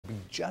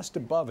just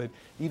above it,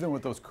 even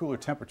with those cooler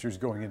temperatures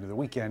going into the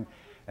weekend.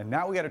 And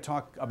now we got to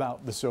talk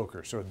about the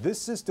soaker. So this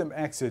system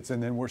exits,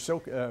 and then we're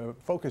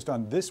focused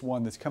on this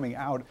one that's coming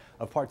out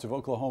of parts of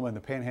Oklahoma and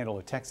the panhandle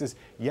of Texas.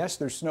 Yes,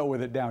 there's snow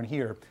with it down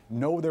here.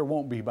 No, there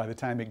won't be by the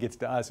time it gets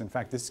to us. In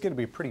fact, this is going to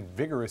be a pretty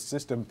vigorous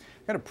system.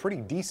 Got a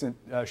pretty decent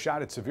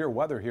shot at severe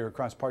weather here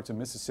across parts of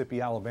Mississippi,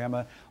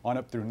 Alabama, on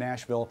up through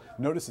Nashville.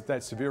 Notice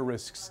that severe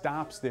risk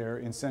stops there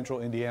in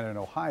central Indiana and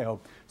Ohio.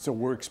 So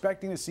we're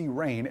expecting to see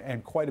rain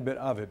and quite a bit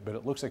of it, but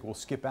it looks like we'll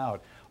skip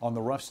out on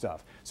the rough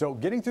stuff. So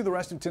getting through the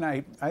rest of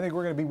tonight, I think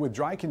we're going to be with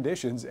dry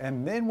conditions,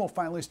 and then we'll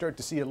finally start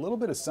to see a little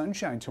bit of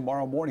sunshine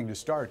tomorrow morning to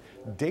start.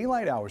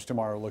 Daylight hours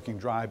tomorrow looking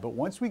dry, but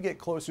once we get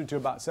closer to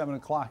about 7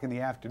 o'clock in the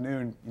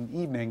afternoon and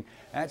evening,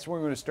 that's when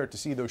we're going to start to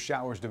see those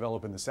showers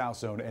develop in the south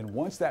zone. And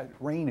once that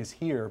rain is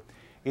here,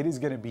 it is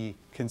going to be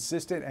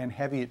consistent and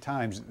heavy at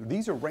times.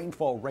 These are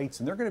rainfall rates,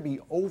 and they're going to be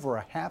over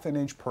a half an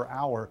inch per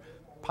hour,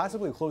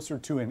 possibly closer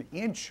to an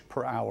inch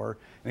per hour.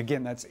 And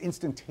again, that's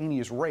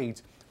instantaneous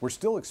rates. We're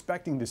still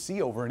expecting to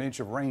see over an inch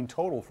of rain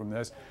total from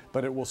this,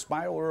 but it will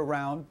spiral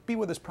around, be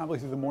with us probably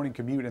through the morning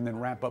commute, and then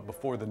wrap up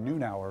before the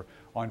noon hour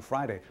on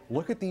Friday.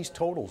 Look at these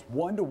totals,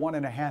 1 to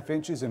 1.5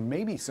 inches, and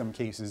maybe some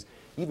cases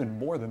even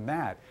more than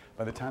that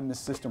by the time this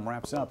system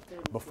wraps up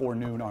before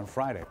noon on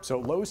Friday. So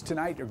lows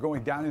tonight are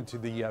going down into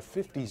the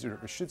 50s, or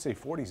I should say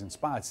 40s in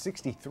spots.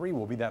 63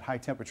 will be that high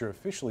temperature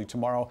officially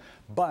tomorrow,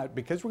 but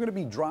because we're going to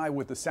be dry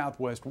with the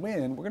southwest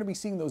wind, we're going to be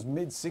seeing those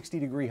mid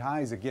 60-degree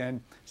highs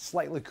again,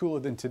 slightly cooler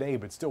than today,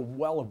 but still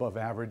well above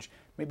average.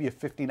 Maybe a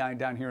 59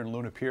 down here in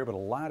Luna Pier, but a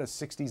lot of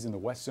 60s in the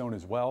west zone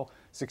as well.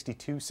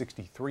 62,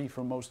 63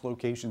 from most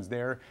locations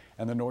there.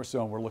 And the north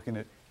zone, we're looking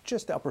at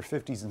just upper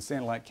 50s in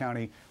Sanilac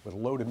County with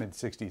low to mid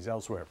 60s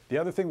elsewhere. The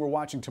other thing we're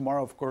watching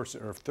tomorrow, of course,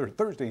 or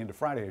Thursday into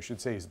Friday, I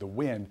should say, is the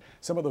wind.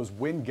 Some of those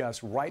wind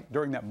gusts right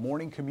during that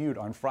morning commute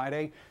on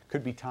Friday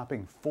could be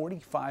topping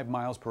 45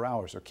 miles per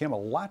hour. So, Kim, a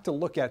lot to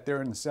look at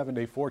there in the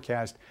 7-day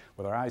forecast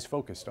with our eyes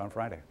focused on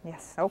Friday.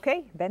 Yes.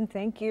 Okay, Ben,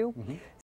 thank you.